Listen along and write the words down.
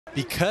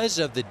Because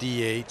of the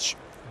DH,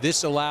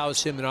 this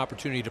allows him an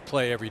opportunity to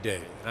play every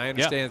day. And I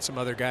understand some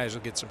other guys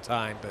will get some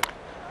time, but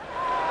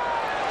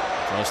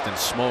Justin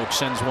Smoak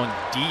sends one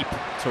deep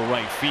to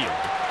right field.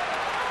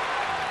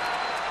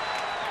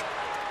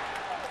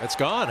 That's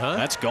gone, huh?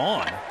 That's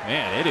gone.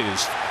 Man, it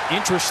is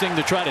interesting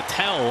to try to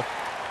tell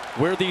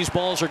where these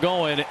balls are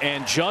going,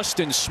 and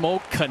Justin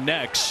Smoak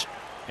connects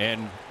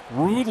and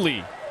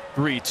rudely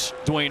greets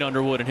Dwayne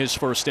Underwood in his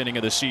first inning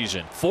of the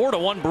season.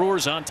 4-1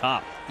 Brewers on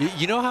top.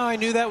 You know how I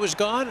knew that was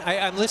gone?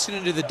 I'm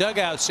listening to the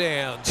dugout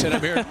sounds, and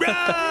I'm hearing,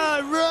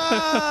 rah,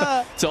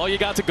 rah. That's all you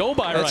got to go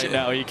by right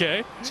now,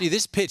 EK. See,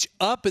 this pitch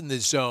up in the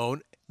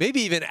zone,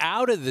 maybe even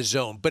out of the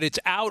zone, but it's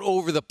out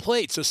over the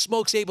plate, so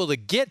Smoak's able to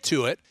get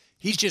to it.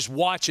 He's just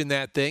watching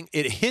that thing.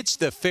 It hits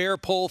the fair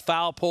pole,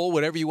 foul pole,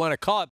 whatever you want to call it.